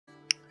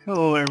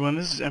Hello everyone,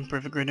 this is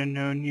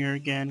M2TW here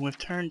again with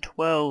turn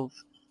 12,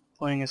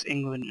 playing as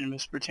England in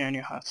Miss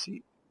Britannia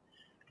Hotseat.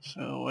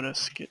 So let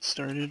us get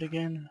started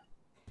again.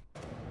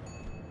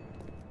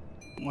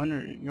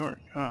 Wonder York,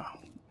 no,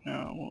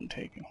 it won't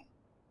take him.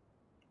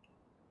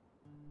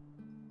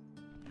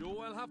 You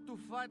will have to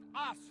fight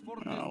us for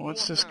this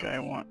What's this order. guy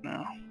want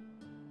now?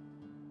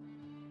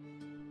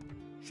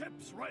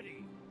 Ships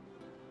ready.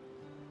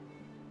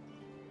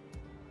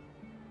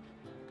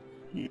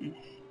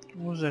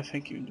 What was I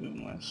thinking of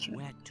doing last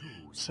turn?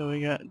 So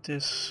we got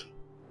this,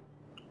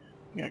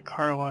 we got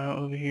Carlisle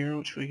over here,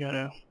 which we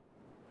gotta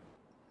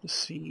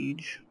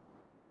besiege.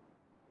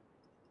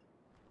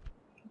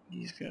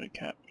 He's got a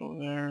capital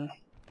there.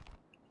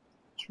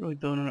 It's really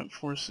building up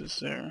forces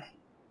there.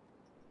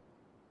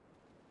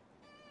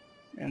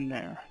 And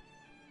there.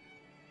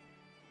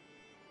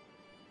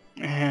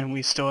 And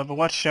we still have a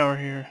watchtower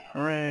here.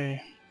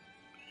 Hooray!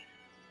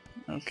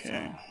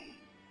 Okay.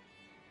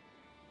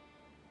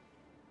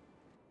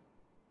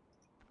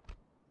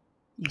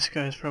 This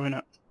guy's probably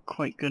not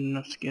quite good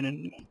enough to get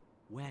into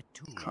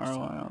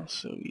Carlisle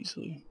so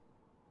easily.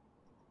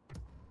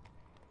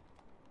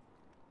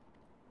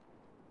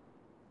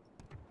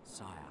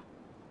 Sire.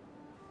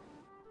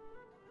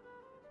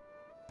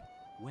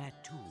 Where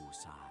to,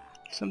 sire?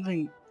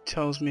 Something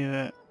tells me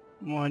that,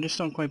 well, I just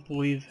don't quite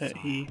believe that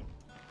he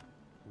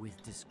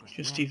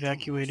just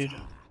evacuated.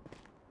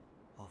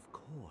 Of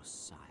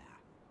course, sire.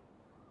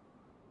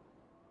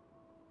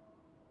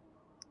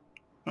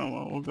 Oh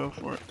well, we'll go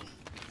for it.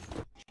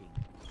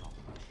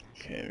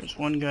 Okay, there's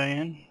one guy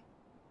in.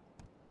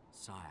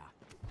 Sire.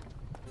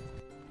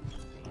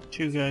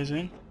 Two guys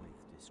in.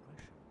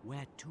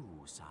 Where to,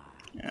 sire?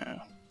 Yeah.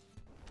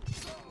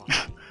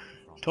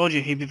 Told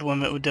you he'd be the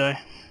one that would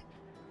die.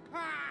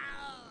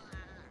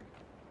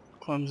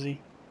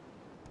 Clumsy.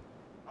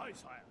 Aye,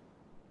 sire.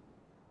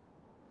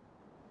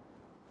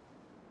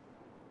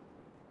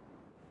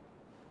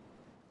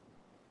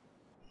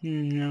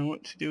 Now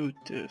what to do with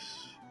this?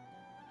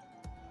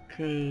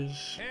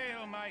 Cause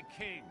Hail my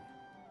king.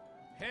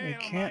 I Hail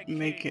can't my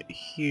make king. it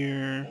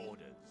here.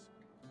 Orders.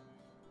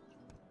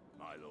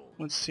 My lord.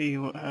 Let's see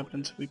what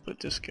happens if we put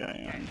this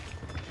guy on.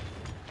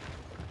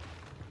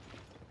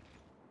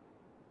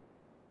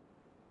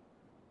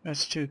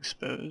 That's too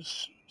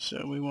exposed,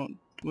 so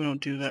we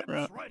don't do that Ships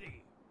route.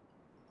 ready.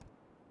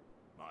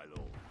 My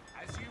lord.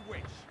 As you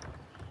wish.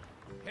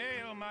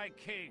 Hail my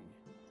king.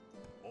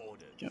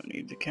 Orders. Don't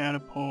need the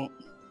catapult.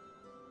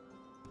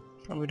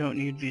 Probably don't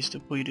need these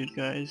depleted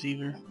guys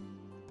either.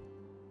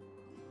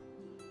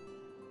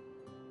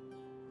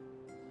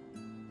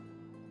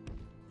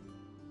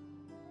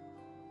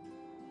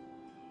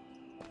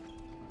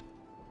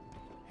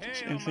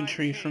 Does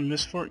infantry from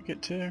this fort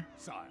get to there?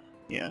 Sire.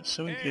 Yeah,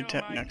 so we Hail could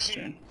attack my next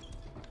king. turn.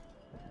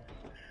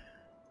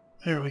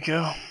 There we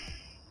go.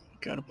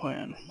 Got a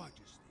plan. Majesty.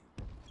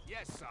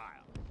 Yes, sire.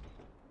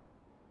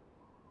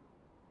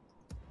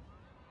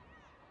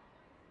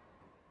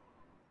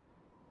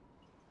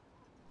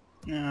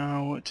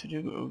 Now, what to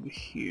do over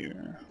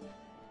here?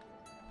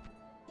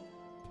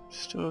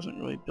 Still hasn't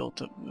really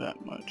built up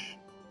that much.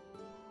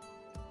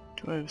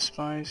 Do I have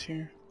spies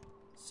here?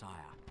 Sire.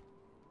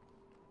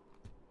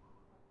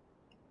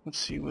 Let's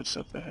see what's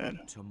up ahead.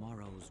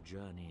 Tomorrow's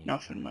journey.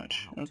 Nothing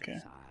much. Okay.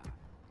 Sire.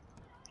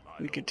 My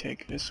We could lord.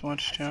 take this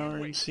watchtower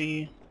and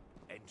see.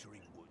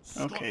 Entering woods.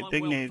 Okay, Scotland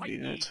big will navy,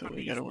 fight that's thee what for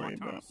we these gotta worry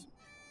about. waters.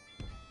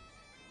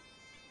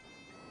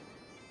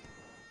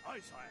 Aye,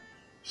 sire.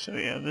 So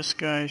yeah, this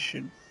guy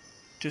should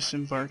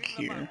disembark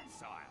Taking them here. out,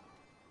 sire.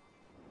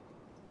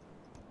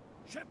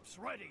 Ships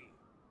ready.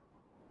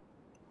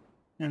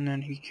 And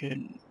then he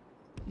could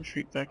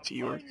retreat back to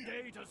York. Fine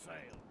day to sail,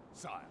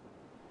 sire.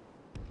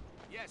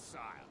 Yes,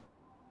 sire.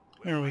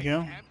 There we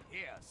go. Camp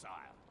here, sire.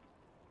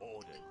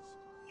 Orders.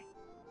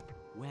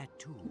 Where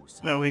to,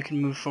 sire? That way we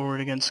can move forward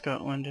against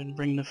Scotland and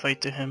bring the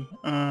fight to him.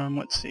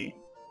 Let's see.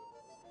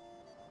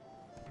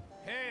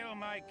 Hail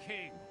my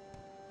king.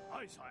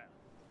 Aye, sire.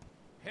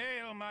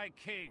 Hail my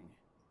king.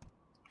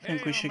 I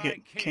think we should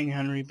get King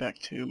Henry back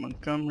to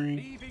Montgomery.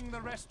 Leaving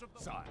the rest of the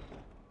sire.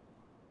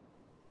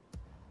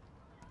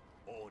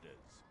 Orders.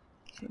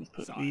 Gonna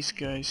put these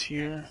guys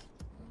here.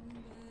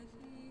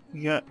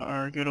 We got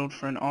our good old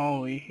friend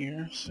Ollie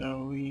here,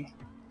 so we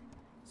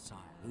Sire.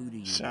 Who do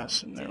you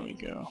assassin. There we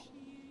go.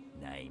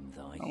 Name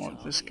thy I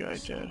want this guy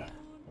target, dead. sire.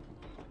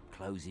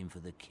 Closing for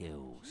the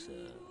kill,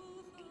 sir.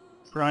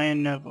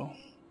 Brian Neville.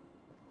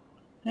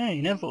 Hey,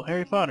 Neville,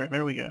 Harry Potter.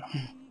 There we go.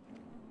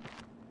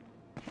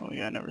 Oh, we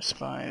got another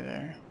spy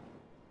there.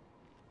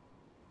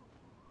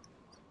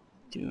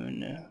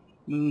 Doing the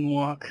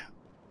moonwalk.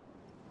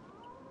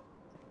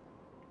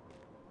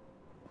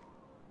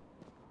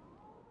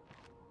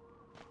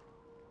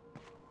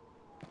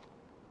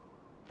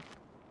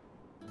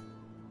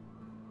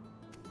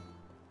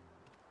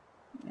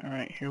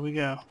 Alright, here we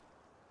go.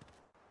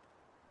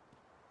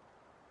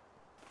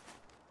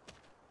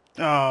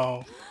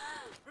 Oh,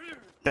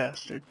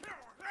 bastard.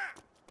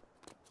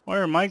 Why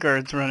are my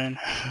guards running?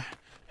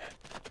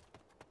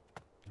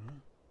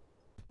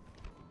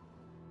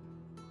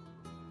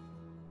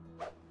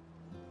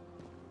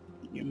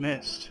 You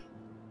missed.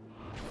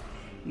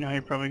 Now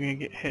you're probably gonna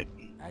get hit.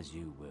 As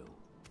you will.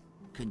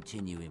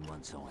 Continuing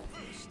once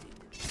I've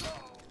rested.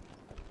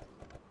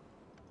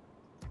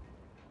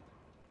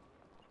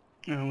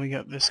 And we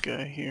got this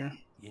guy here.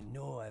 You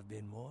know I've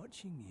been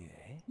watching you,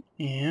 eh?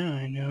 Yeah,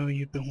 I know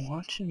you've been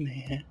watching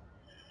me.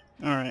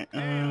 Alright,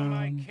 Hail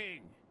my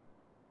king.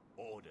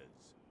 Orders.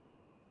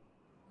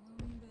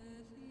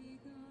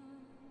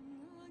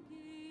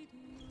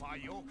 By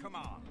your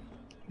command.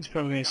 he's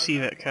probably gonna see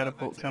that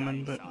catapult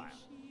coming, but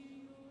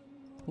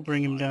we'll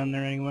bring him down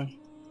there anyway.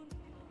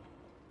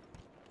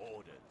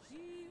 Orders.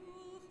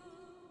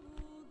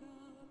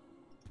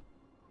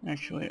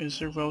 Actually, is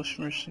there Welsh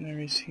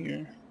mercenaries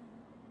here?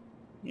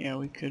 Yeah,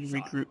 we could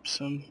regroup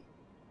some.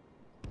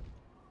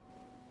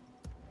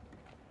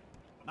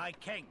 My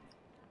king.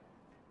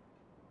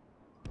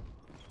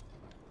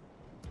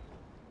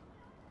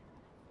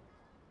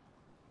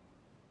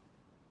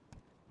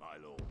 My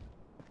lord.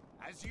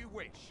 As you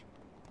wish.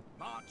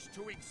 March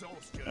to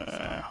exhaustion.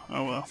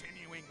 Oh well.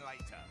 Continuing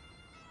later.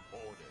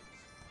 Orders.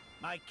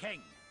 My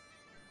king.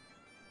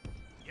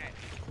 Yes.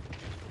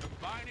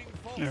 Combining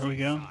forces. There we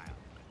go.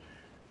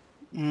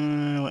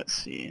 Sire. Let's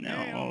see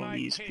now, Hail all my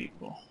these king.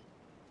 people.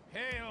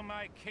 Hail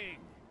my king.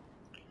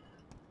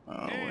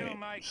 Oh Hail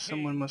my wait, king.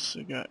 someone must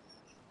have got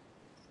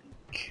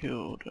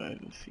killed, I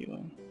have a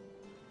feeling.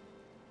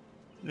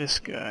 This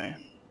guy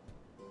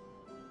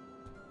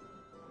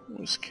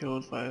was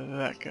killed by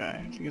that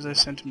guy, because I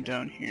sent him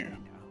down here.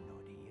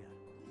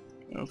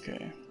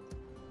 Okay.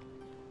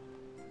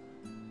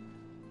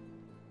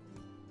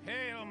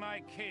 Hail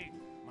my king,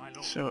 my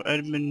lord. So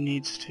Edmund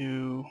needs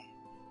to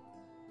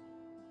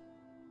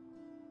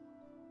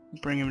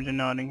bring him to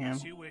Nottingham.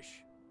 As you wish.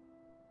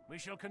 We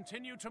shall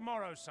continue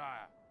tomorrow,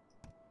 sire.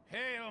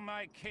 Hail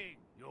my king,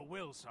 your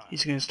will, sire.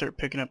 He's gonna start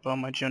picking up all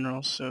my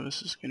generals, so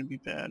this is gonna be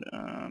bad.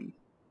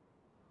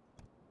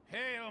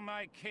 Hail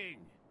my king.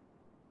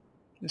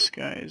 This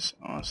guy is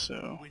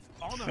also With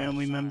a honor,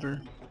 family sire.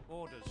 member.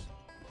 Orders.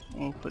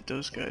 We'll put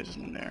those guys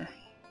in there.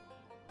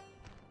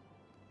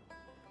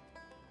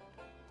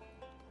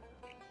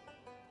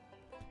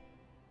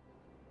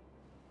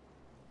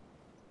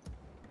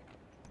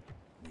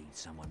 Need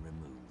someone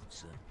removed,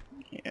 sir.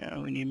 Yeah,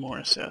 we need more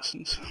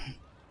assassins.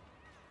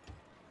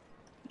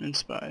 And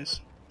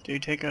spies. Did you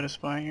take out a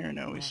spy here?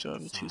 No, we still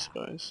have the 2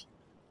 spies.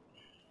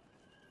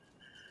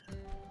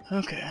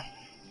 Okay.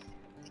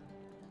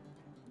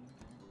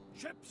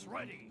 Ships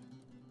ready.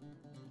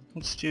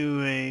 Let's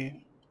do a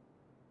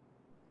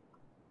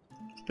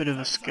bit of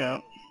a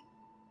scout.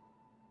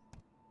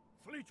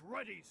 Fleet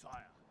ready,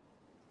 sire.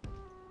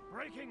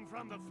 Breaking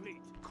from the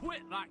fleet.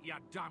 Quit that, you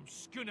damn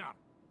schooner.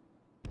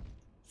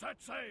 Set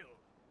sail.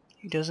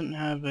 He doesn't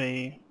have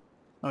a...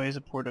 Oh, he has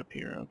a port up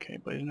here, okay,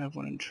 but he doesn't have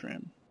one in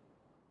trim.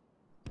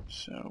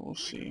 So, we'll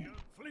see.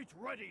 Fleet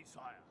ready,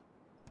 sire.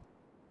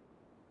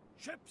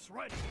 Ships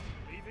ready.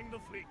 Leaving the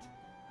fleet.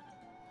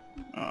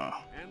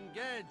 Ah,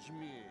 Engage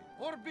me,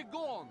 or be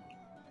gone.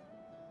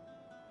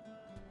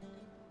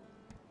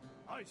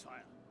 Aye,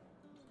 sire.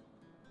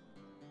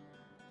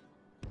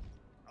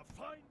 A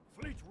fine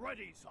fleet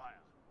ready,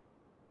 sire.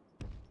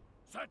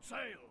 Set sail.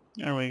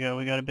 there we go,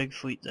 we got a big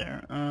fleet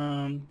there.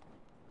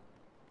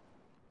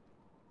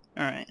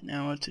 Alright,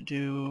 now what to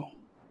do...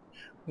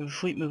 We have a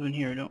fleet moving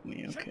here, don't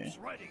we? Okay. Ships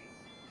ready.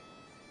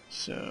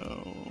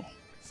 So...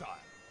 Sire.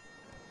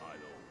 My lord.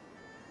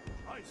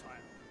 Aye, sire.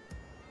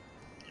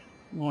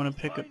 we want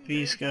to pick up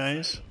these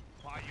guys.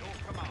 By your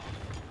command.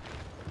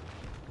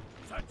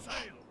 Set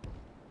sail.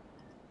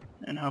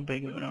 And how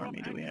big of an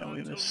army do we have? We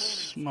have a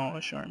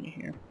smallish army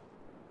here.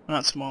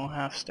 Not small,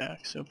 half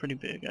stack, so pretty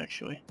big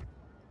actually.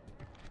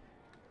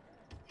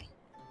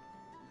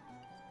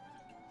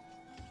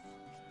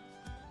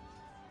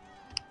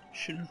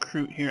 Should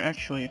recruit here.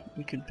 Actually,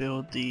 we could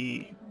build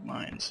the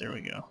mines. There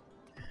we go.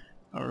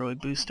 That'll really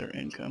boost our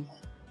income.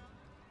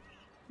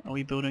 Are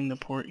we building the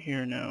port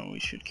here? No, we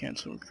should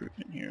cancel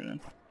recruitment here then.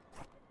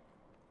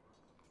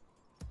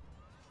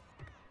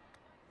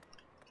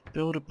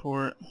 Build a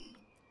port.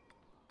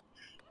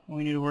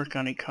 We need to work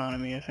on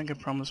economy. I think I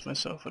promised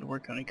myself I'd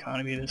work on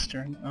economy this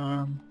turn.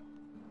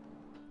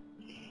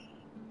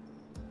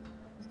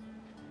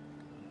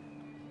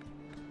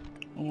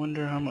 I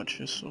wonder how much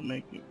this will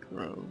make it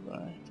grow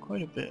by.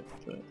 Quite a bit,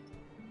 but...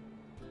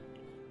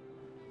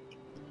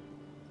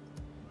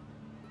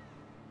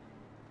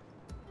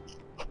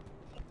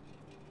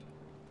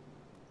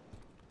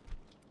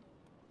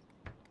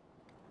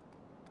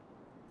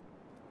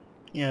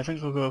 yeah, I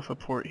think we'll go with a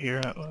port here.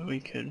 That way we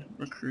could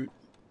recruit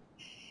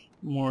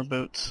more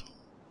boats.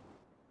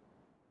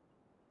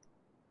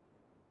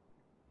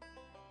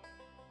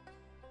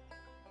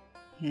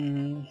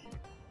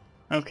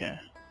 Okay.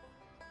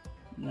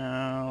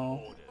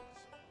 Now...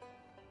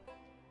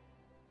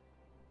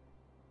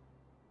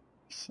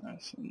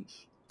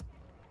 assassins.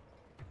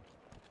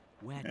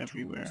 Where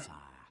everywhere. to, sire?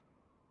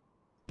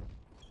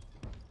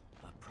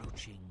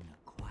 Approaching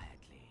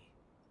quietly,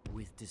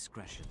 with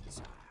discretion,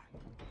 sire.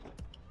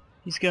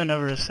 He's got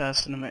another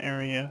assassin in the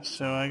area,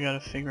 so I gotta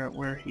figure out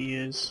where he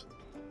is.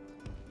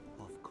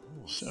 Of course,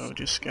 course. So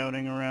just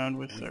scouting around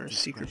with our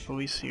secret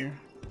police here.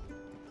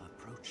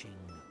 Approaching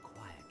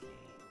quietly.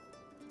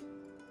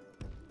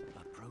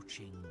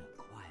 Approaching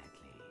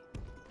quietly.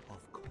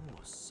 Of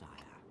course, sire.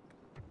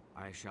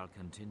 I shall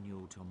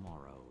continue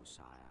tomorrow,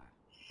 sire.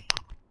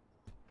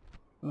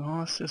 We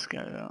lost this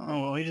guy though.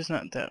 Oh well, he's just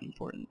not that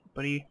important.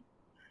 But he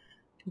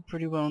did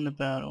pretty well in the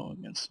battle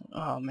against him.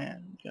 Oh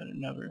man, got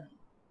another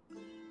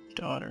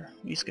daughter.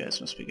 These guys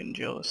must be getting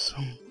jealous.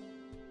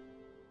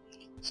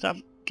 Stop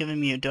giving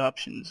me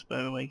adoptions,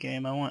 by the way,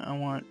 game. I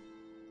want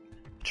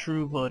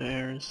true blood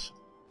heirs.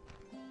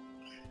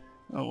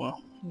 Oh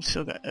well, we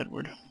still got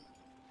Edward.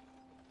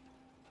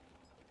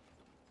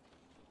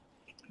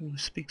 Who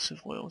speaks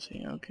of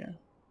loyalty, okay.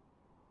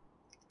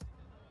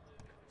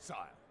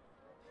 Sire.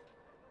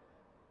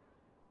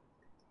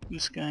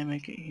 This guy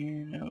make it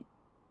here? Nope.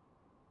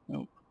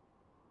 Nope.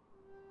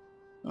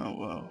 Oh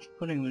well,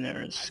 putting him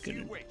there is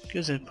good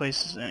as a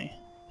place as any.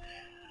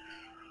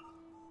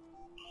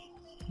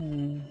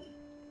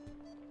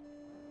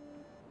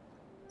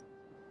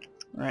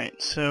 Right,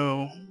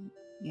 so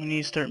we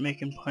need to start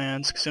making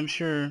plans, because I'm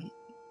sure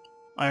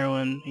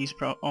Ireland, he's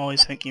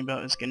always thinking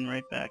about is getting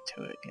right back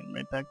to it, getting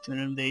right back to an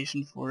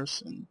invasion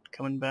force and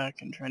coming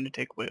back and trying to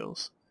take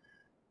Wales.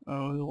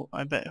 Oh,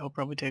 I bet he'll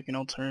probably take an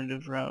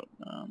alternative route,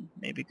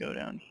 maybe go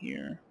down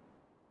here,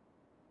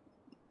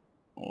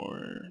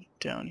 or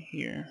down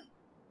here,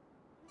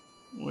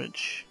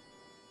 which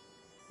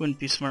wouldn't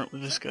be smart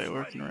with this guy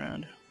working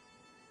around.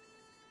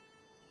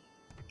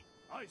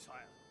 Aye,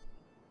 sire.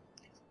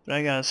 But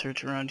I gotta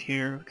search around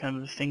here, kind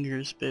of the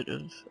fingers bit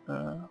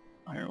of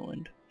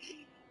Ireland.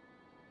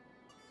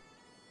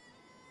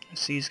 I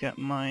see he's got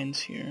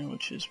mines here,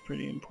 which is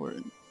pretty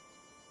important.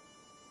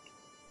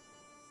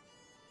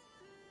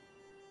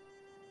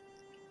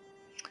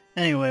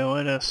 Anyway,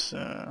 let us,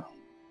 well,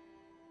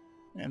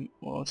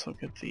 let's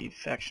look at the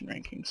faction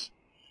rankings.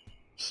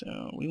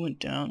 So, we went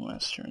down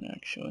last turn,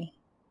 actually.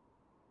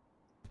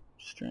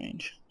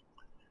 Strange.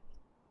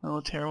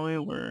 Militarily,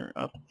 we're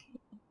up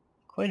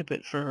quite a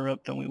bit further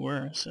up than we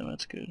were, so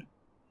that's good.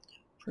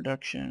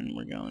 Production,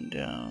 we're going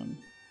down.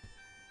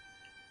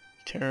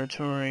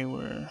 Territory,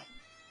 we're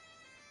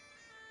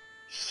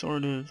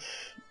sort of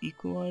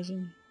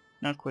equalizing.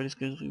 Not quite as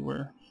good as we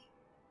were.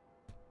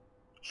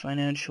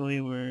 Financially,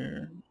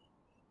 we're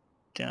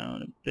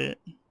down a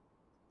bit.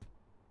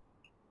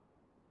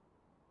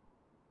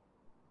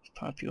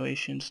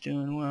 Population's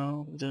doing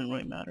well. It doesn't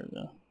really matter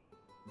though.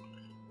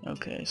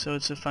 Okay, so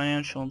it's a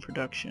financial and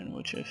production,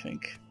 which I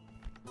think...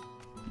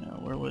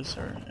 where was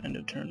our end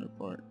of turn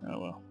report? Oh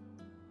well.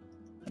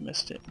 I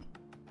missed it.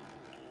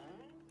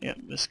 Yep,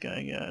 this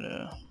guy got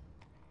a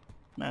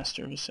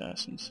Master of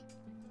Assassins.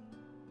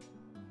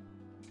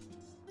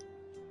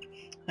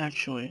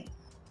 Actually,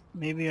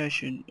 maybe I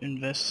should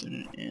invest in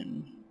an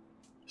inn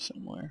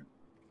somewhere.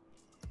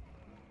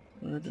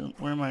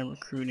 Where am I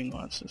recruiting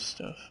lots of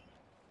stuff?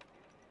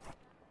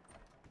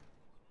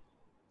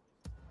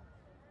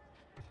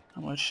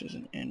 How much does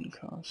an inn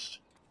cost?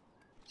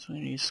 So I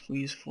need to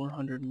squeeze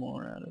 400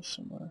 more out of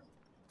somewhere.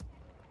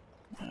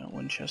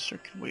 Winchester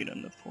can wait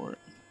on the fort.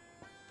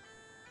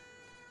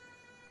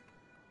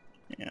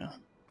 Yeah.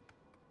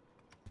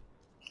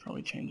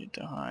 Probably change it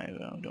to high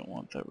though, don't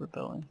want that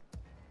rebelling.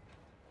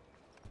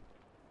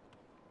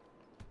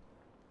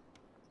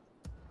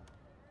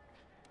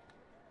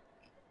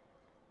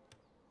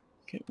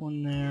 Get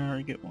one there,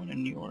 or get one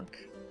in New York.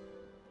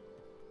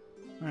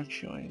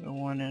 Actually, the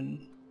one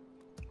in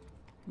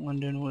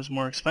London was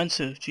more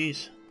expensive,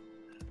 jeez.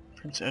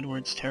 Prince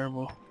Edward's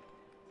terrible.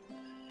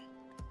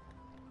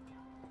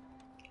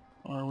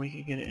 Or we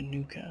could get it in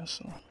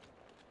Newcastle.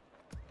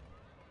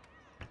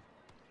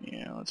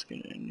 Yeah, let's get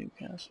it in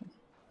Newcastle.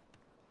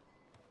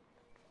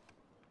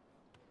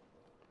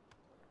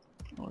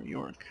 Or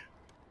York.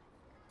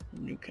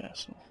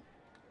 Newcastle.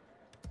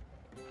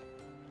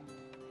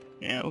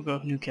 Yeah, we'll go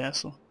with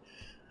Newcastle.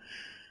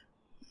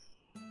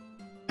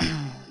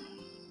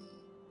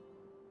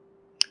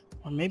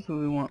 Or maybe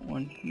we want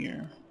one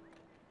here.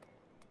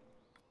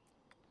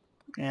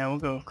 Yeah, we'll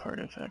go with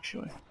Cardiff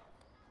actually.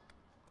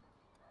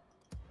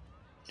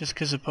 Just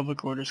because the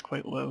public order is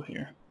quite low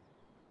here.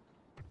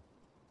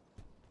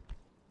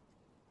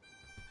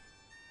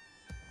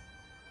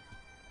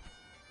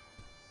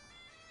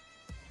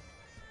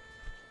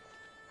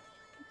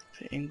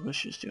 The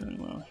English is doing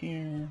well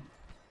here.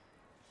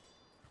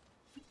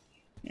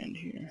 And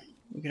here.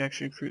 We could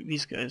actually recruit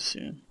these guys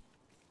soon.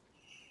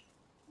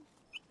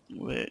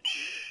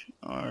 Which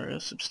are a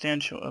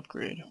substantial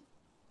upgrade.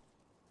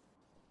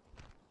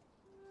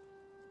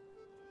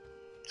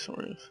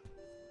 Sort of.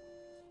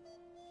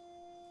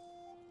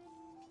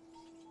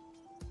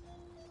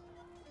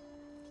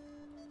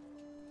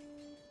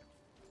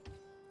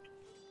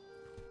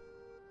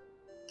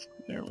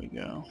 There we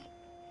go.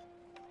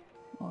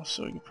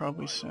 Also, you could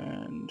probably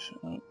send...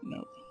 oh,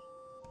 nope.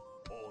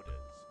 Orders,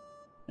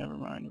 Never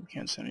mind, we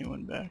can't send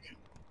anyone back.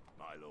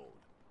 my lord.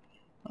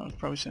 I'll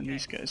probably send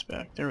these guys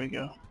back. There we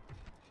go.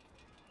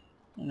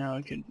 And now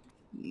I could...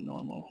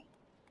 normal.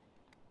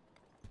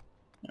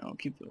 No, I'll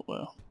keep it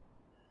low.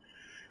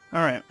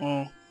 Alright,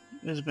 well,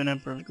 this has been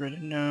Emperor of the Great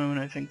Unknown.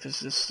 I think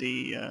this is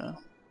the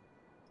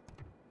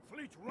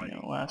Fleet you ready.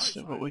 know, last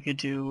of what we could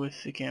do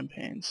with the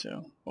campaign,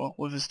 so, well,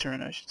 with his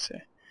turn I should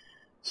say.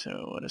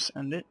 So let us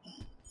end it,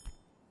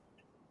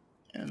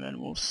 and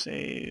then we'll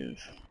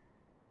save,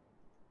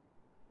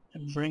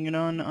 and bring it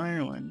on to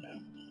Ireland.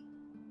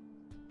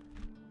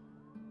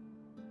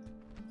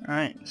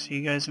 Alright, see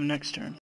you guys in the next turn.